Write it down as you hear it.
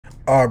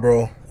Alright,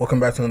 bro, welcome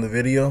back to another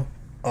video.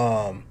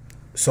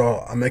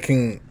 So I'm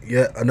making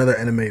yet another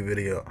anime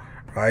video,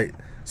 right?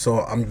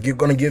 So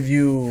gonna give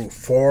you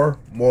 4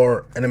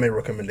 more anime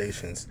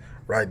recommendations,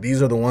 right?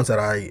 These are the ones that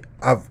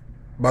I've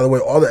by the way,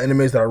 all the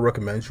animes that I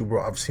recommend you,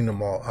 bro, I've seen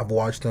them all. I've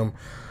watched them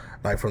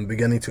like from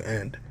beginning to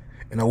end,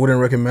 and I wouldn't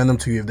recommend them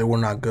to you if they were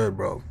not good,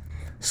 bro.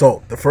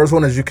 So the first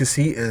one, as you can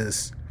see,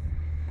 is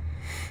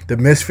The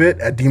Misfit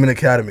at Demon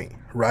Academy,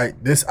 right?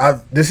 This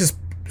is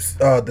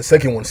the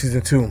second one, season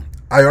 2.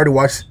 I already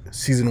watched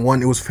season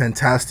 1. It was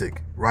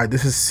fantastic, right?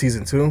 This is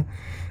season 2.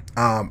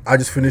 I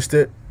just finished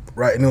it,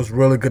 right? And it was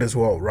really good as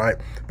well, right?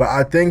 But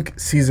I think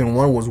season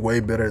 1 was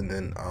way better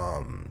than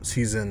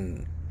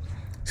season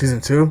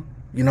 2,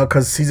 you know,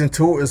 because season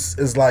 2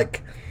 is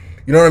like,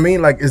 you know what I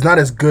mean? Like, it's not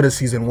as good as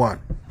season 1,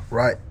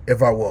 right?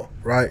 If I will,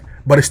 right?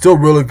 But it's still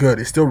really good.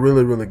 It's still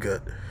really, really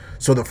good.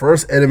 So the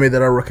first anime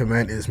that I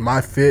recommend is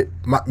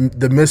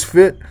The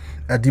Misfit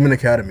at Demon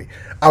Academy.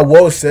 I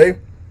will say,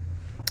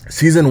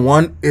 season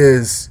 1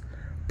 is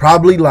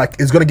probably like,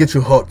 it's gonna get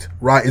you hooked,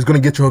 right? It's gonna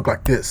get you hooked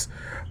like this,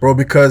 bro,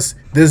 because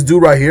this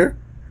dude right here,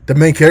 the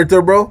main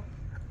character, bro,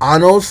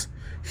 Anos,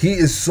 he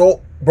is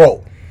so,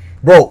 bro,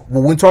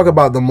 when we talk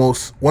about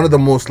one of the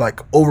most like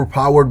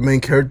overpowered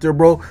main character,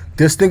 bro,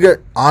 this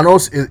nigga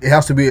Anos, it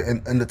has to be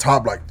in the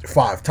top like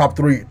 5, top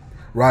 3,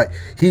 right?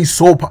 He's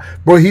so,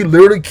 bro, he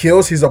literally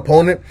kills his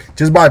opponent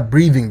just by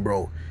breathing,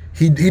 bro.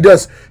 He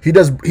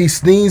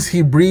sneezes,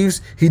 he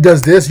breathes, he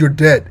does this, you're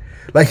dead.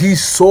 Like,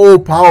 he's so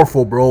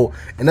powerful, bro.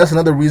 And that's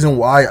another reason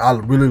why I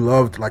really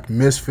loved, like,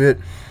 Misfit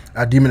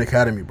at Demon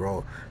Academy,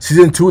 bro.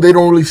 Season 2, they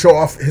don't really show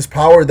off his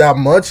power that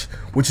much,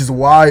 which is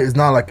why it's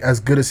not, like, as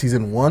good as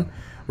season 1,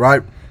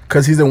 right?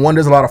 Because season 1,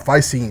 there's a lot of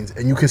fight scenes,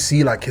 and you can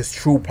see, like, his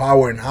true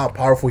power and how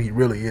powerful he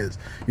really is,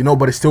 you know?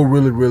 But it's still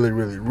really, really,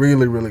 really,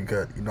 really, really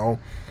good, you know?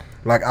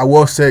 Like, I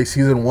will say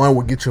season 1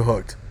 will get you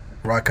hooked,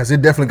 right? Because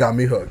it definitely got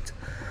me hooked.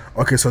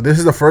 Okay, so this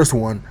is the first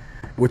one,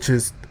 which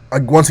is,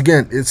 once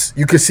again,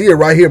 you can see it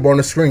right here, bro, on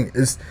the screen.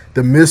 It's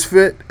The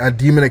Misfit at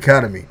Demon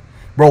Academy,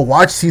 bro.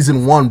 Watch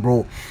season 1,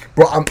 bro.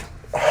 I'm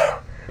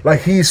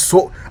like,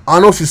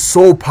 Anos is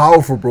so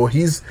powerful, bro.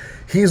 He's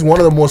one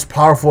of the most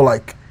powerful,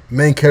 like,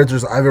 main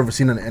characters I've ever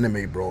seen in an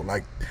anime, bro.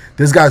 Like,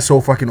 this guy's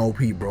so fucking OP,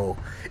 bro,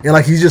 and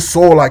like, he's just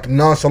so like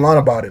nonchalant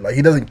about it. Like,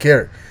 he doesn't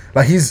care.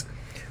 Like,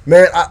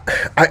 man,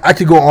 I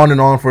could go on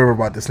and on forever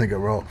about this nigga,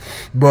 bro.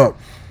 But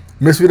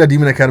Misfit at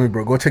Demon Academy,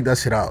 bro, go check that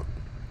shit out.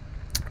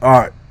 All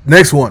right.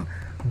 Next one,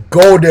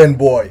 Golden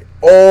Boy.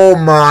 Oh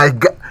my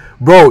god,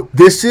 bro,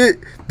 this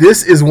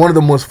is one of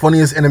the most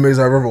funniest animes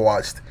I've ever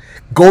watched.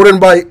 Golden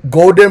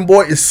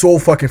Boy is so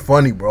fucking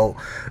funny, bro.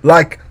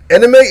 Like,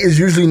 anime is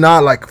usually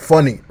not like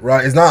funny,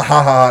 right? It's not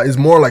haha. It's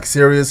more like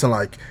serious and,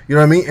 like, you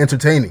know what I mean,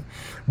 entertaining.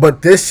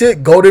 But this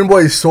shit, Golden Boy,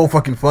 is so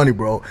fucking funny,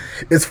 bro.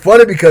 It's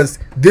funny because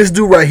this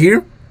dude right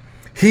here,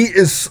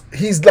 he's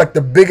like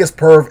the biggest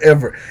perv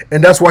ever,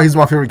 and that's why he's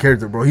my favorite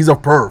character, bro. He's a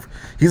perv.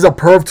 He's a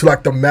perv to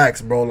like the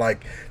max, bro.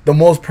 Like, the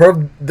most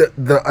perv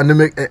the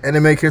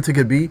anime character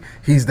could be.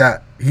 He's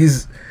that.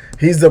 He's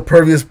the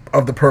perviest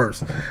of the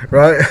pervs,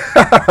 right?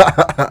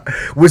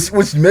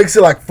 which makes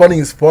it like funny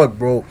as fuck,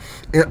 bro.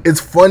 It's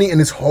funny and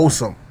it's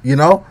wholesome, you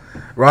know,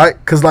 right?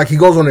 Because like, he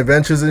goes on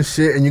adventures and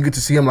shit, and you get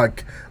to see him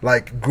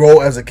like grow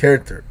as a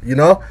character, you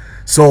know.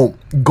 So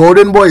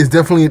Golden Boy is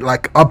definitely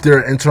like up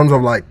there in terms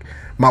of like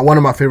one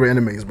of my favorite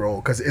animes, bro,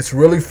 because it's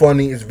really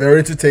funny, it's very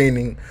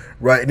entertaining,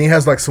 right? And he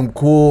has like some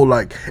cool,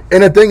 like,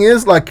 and the thing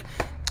is, like,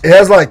 it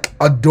has like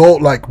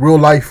adult, like, real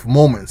life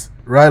moments,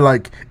 right?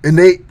 Like, and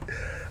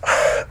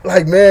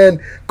like,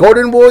 man,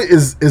 Golden Boy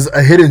is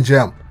a hidden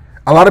gem.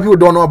 A lot of people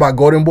don't know about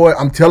Golden Boy.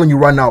 I'm telling you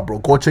right now, bro,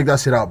 go check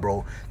that shit out,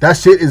 bro. That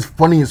shit is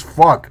funny as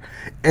fuck,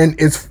 and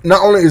it's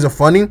not only is it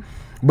funny,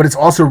 but it's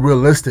also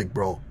realistic,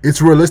 bro.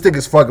 It's realistic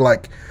as fuck.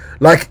 Like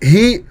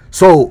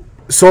so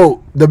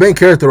the main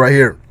character right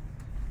here,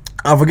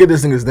 I forget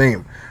this nigga's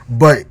name,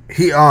 but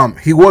he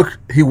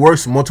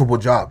works multiple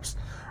jobs,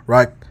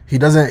 right? He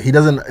doesn't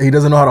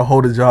know how to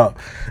hold a job,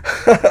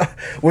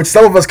 which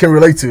some of us can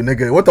relate to,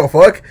 nigga. What the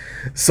fuck?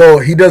 So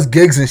he does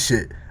gigs and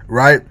shit,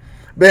 right?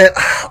 Man,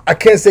 I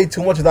can't say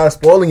too much without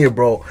spoiling it,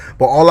 bro.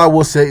 But all I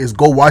will say is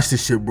go watch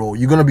this shit, bro.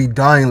 You're gonna be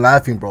dying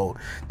laughing, bro.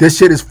 This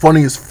shit is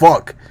funny as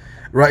fuck,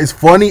 right? It's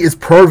funny, it's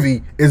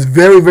pervy, it's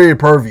very, very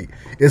pervy.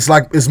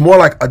 It's more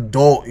like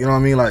adult, you know what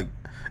I mean? Like,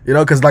 you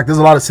know, because like, there's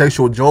a lot of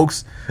sexual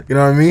jokes, you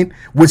know what I mean,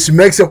 which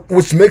makes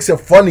it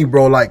funny,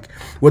 bro. Like,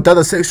 without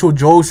the sexual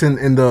jokes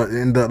and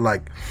the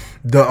like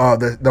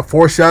the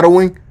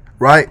foreshadowing,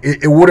 right,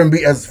 it wouldn't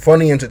be as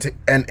funny and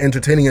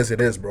entertaining as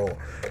it is, bro.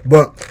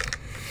 But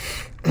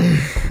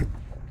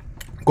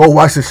go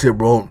watch this shit,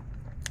 bro.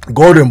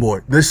 Golden Boy,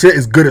 this shit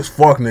is good as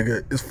fuck,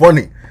 nigga. It's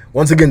funny.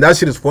 Once again, that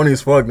shit is funny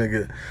as fuck,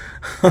 nigga.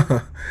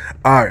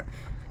 All right.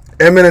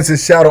 Eminence in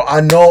Shadow. I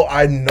know.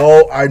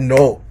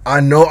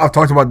 I've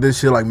talked about this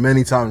shit like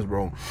many times,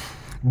 bro.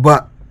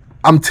 But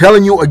I'm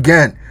telling you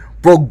again,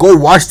 bro, go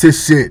watch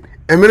this shit.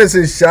 Eminence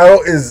in Shadow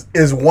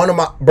is one of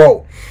my,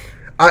 bro.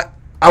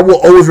 I will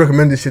always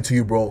recommend this shit to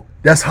you, bro.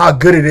 That's how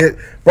good it is,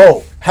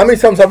 bro. How many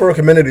times have I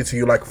recommended it to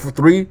you? Like for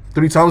three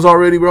times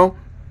already, bro.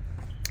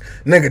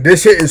 Nigga,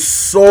 this shit is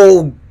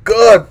so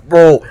good,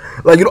 bro.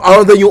 Like, you know, I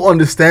don't think you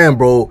understand,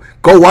 bro.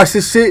 Go watch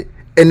this shit,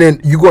 and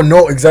then you gonna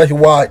know exactly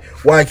why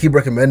I keep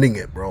recommending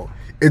it, bro.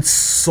 It's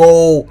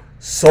so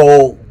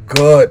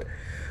good.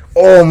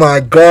 Oh my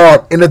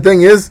god! And the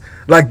thing is,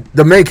 like,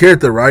 the main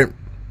character, right?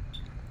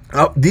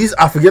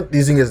 I forget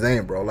these niggas'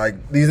 name, bro.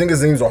 Like, these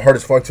niggas' names are hard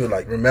as fuck to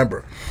like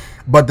remember.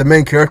 But the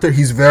main character,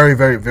 he's very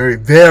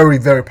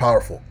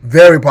powerful,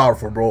 very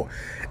powerful, bro.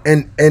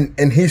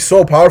 And he's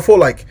so powerful,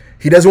 like,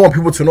 he doesn't want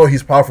people to know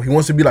he's powerful. He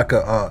wants to be like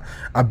a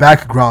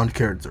background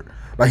character.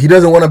 Like, he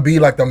doesn't want to be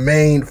like the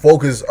main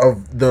focus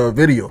of the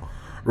video,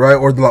 right?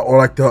 Or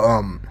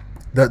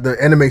the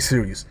anime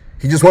series.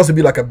 He just wants to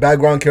be like a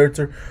background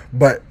character.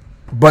 But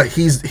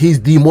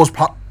he's the most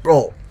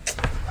bro.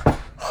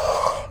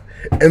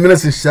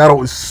 Eminence in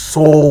Shadow is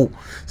so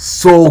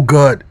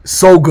good,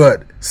 so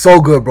good,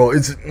 bro.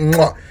 It's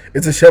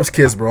a chef's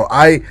kiss, bro.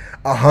 I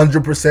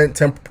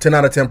 100% 10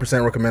 out of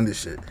 10% recommend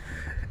this shit.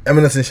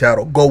 Eminence in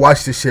Shadow. Go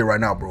watch this shit right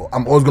now, bro.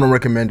 I'm always gonna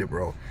recommend it,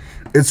 bro.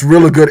 It's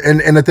really good,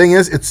 and the thing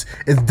is, it's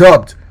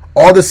dubbed.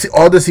 All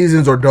the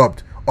seasons are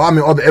dubbed.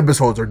 All the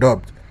episodes are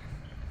dubbed.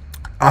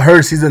 I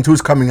heard season 2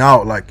 is coming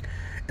out like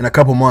in a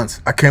couple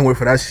months. I can't wait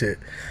for that shit.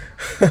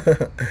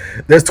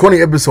 There's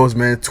 20 episodes,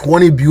 man.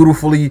 20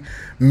 beautifully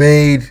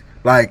made,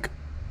 like,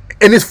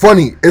 and it's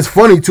funny. It's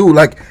funny too.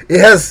 Like,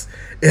 it has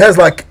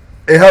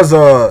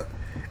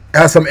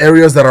some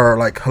areas that are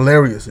like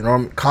hilarious, you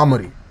know,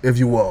 comedy, if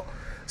you will.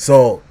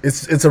 So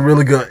it's a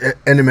really good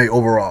anime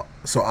overall.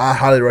 So I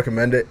highly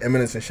recommend it.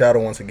 Eminence in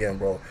Shadow, once again,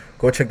 bro.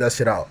 Go check that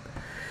shit out.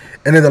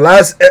 And then the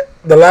last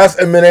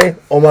anime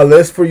on my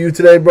list for you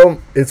today, bro,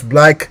 it's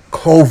Black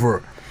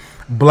Clover.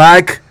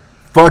 Black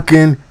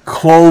fucking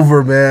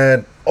Clover,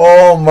 man.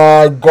 Oh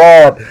my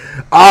god.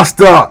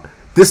 Asta.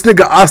 This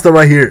nigga Asta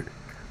right here.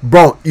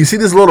 Bro, you see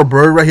this little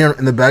bird right here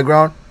in the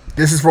background?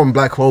 This is from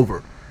Black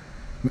Clover.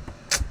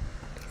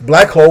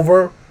 Black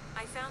Clover.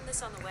 I found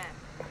this on the web.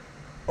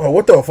 Oh,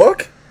 what the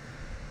fuck?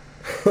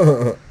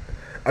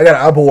 I got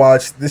an Apple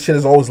Watch. This shit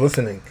is always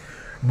listening.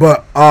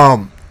 But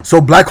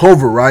so Black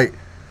Clover, right?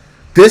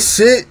 This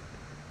shit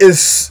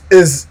is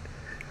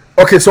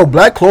okay. So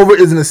Black Clover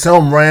is in the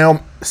same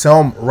realm,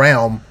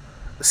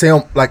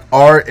 like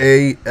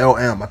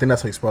RALM. I think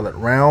that's how you spell it.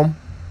 Realm.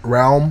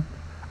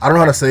 I don't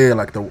know how to say it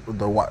like the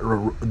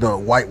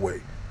white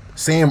way.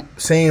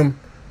 Same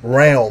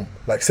realm,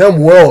 like same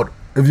world,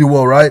 if you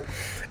will, right?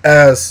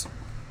 As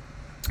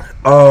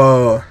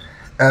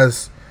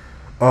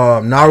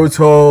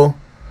Naruto,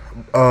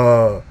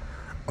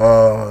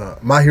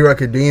 My Hero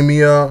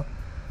Academia,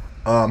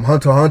 Hunter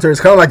x Hunter. It's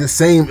kind of like the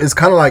same. It's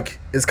kind of like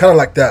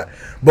that.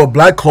 But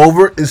Black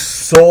Clover is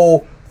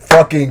so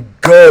fucking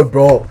good,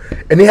 bro.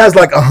 And he has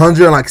like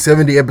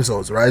 170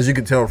 episodes, right? As you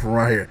can tell from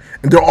right here,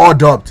 and they're all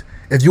dubbed.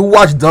 If you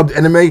watch dubbed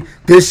anime,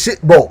 this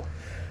shit, bro.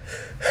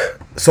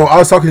 So I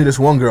was talking to this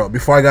one girl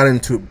before I got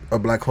into a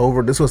Black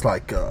Clover. This was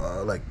like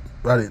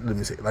let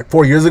me say, like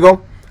 4 years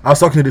ago. I was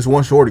talking to this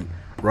one shorty,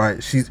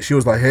 right? She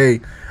was like, hey,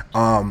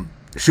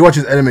 she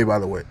watches anime, by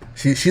the way.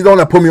 She's the one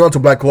that put me onto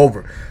Black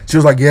Clover. She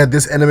was like, yeah,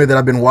 this anime that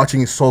I've been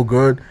watching is so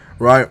good,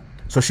 right?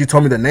 So she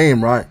told me the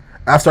name, right?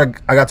 After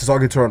I got to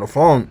talking to her on the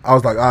phone, I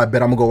was like, I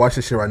bet I'm gonna go watch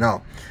this shit right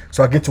now.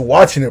 So I get to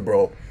watching it,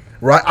 bro.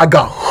 Right? I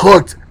got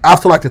hooked.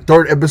 After like the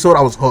 3rd episode,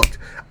 I was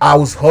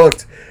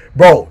hooked.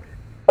 Bro.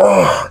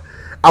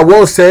 I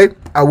will say,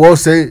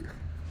 where's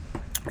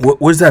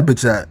that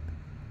bitch at?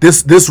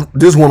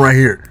 This one right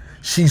here.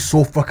 She's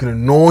so fucking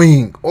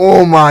annoying.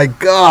 Oh my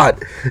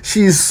god.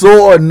 She's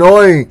so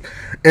annoying.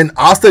 And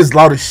Asta is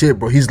loud as shit,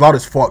 bro. He's loud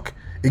as fuck.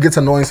 It gets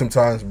annoying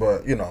sometimes,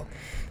 but you know.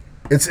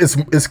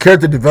 It's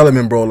character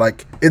development, bro.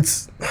 Like,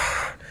 it's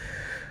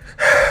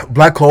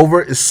Black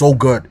Clover is so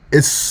good.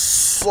 It's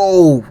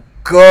so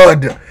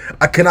good.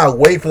 I cannot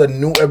wait for the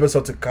new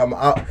episode to come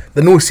out.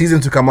 The new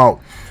season to come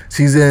out.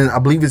 I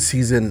believe it's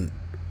season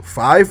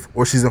 5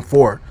 or season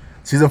 4.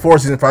 Season 4 or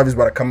season 5 is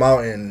about to come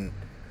out in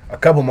a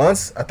couple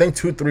months. I think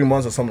 2-3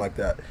 months or something like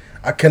that.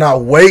 I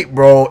cannot wait,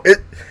 bro.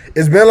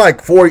 It's been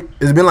like 3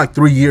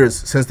 years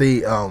since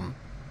they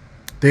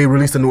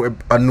released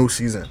a new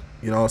season.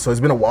 You know, so it's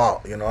been a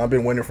while. You know, I've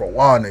been waiting for a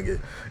while, nigga.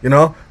 You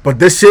know, but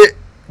this shit,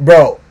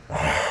 bro.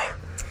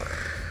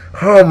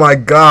 Oh my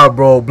god,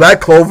 bro.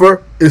 Black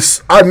Clover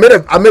is. I made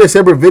a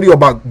separate video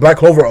about Black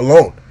Clover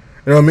alone.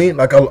 You know what I mean?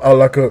 Like a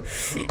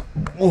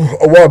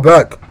while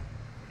back.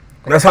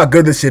 That's how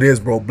good this shit is,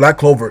 bro. Black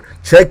Clover.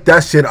 Check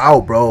that shit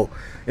out, bro.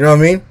 You know what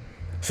I mean?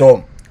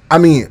 So, I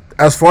mean,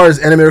 as far as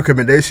anime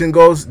recommendation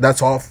goes,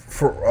 that's all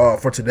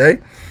for today.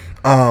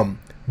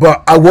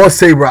 But I will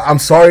say, bro, I'm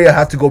sorry I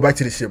have to go back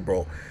to this shit,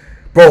 bro.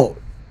 Bro,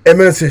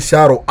 Eminence in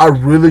Shadow, I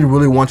really,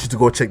 really want you to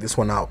go check this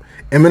one out.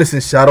 Eminence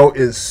in Shadow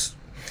is,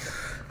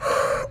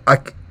 I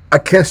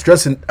can't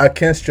stress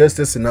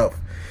this enough.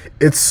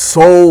 It's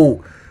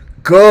so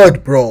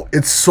good, bro.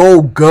 It's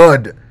so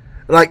good.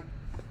 Like,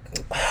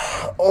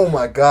 oh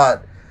my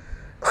god.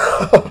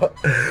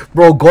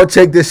 Bro, go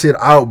check this shit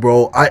out,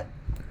 bro.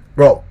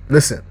 Bro,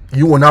 listen,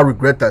 you will not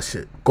regret that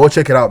shit. Go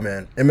check it out,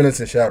 man. Eminence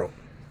in Shadow.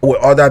 With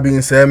all that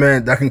being said,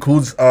 man, that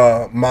concludes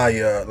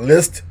my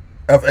list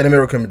of anime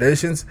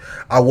recommendations.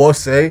 I will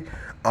say,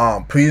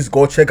 please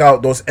go check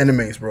out those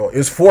animes, bro.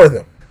 It's for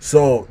them.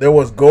 So there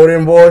was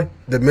Golden Boy,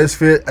 The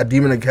Misfit at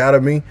Demon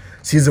Academy,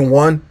 season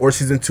 1 or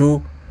season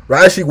 2.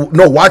 Right? Actually,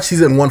 no, watch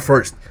season 1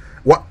 first.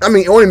 What I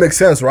mean, it only makes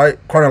sense, right?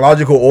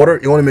 Chronological order,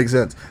 it only makes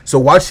sense. So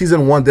watch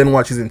season 1, then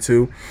watch season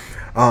 2.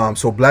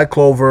 So Black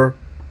Clover,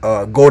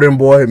 Golden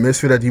Boy,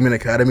 Misfit at Demon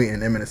Academy,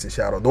 and Eminence in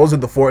Shadow. Those are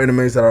the 4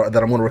 animes that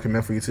I'm going to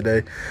recommend for you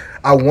today.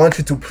 I want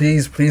you to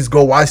please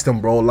go watch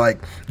them, bro. Like,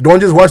 don't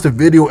just watch the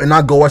video and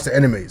not go watch the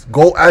animes.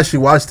 Go actually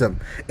watch them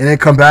and then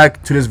come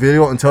back to this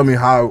video and tell me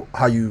how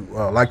you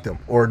like them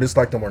or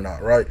dislike them or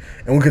not, right?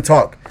 And we could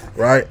talk,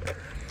 right?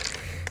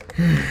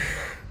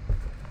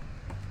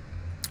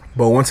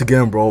 But once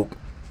again, bro,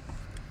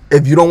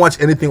 if you don't watch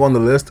anything on the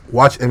list,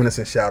 watch Eminence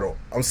in Shadow.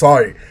 I'm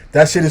sorry.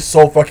 That shit is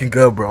so fucking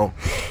good, bro.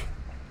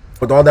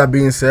 With all that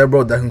being said,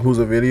 bro, that concludes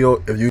the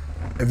video.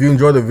 If you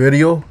enjoyed the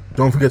video,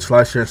 don't forget to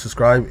like, share, and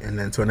subscribe. And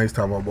then until next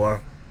time, my boy.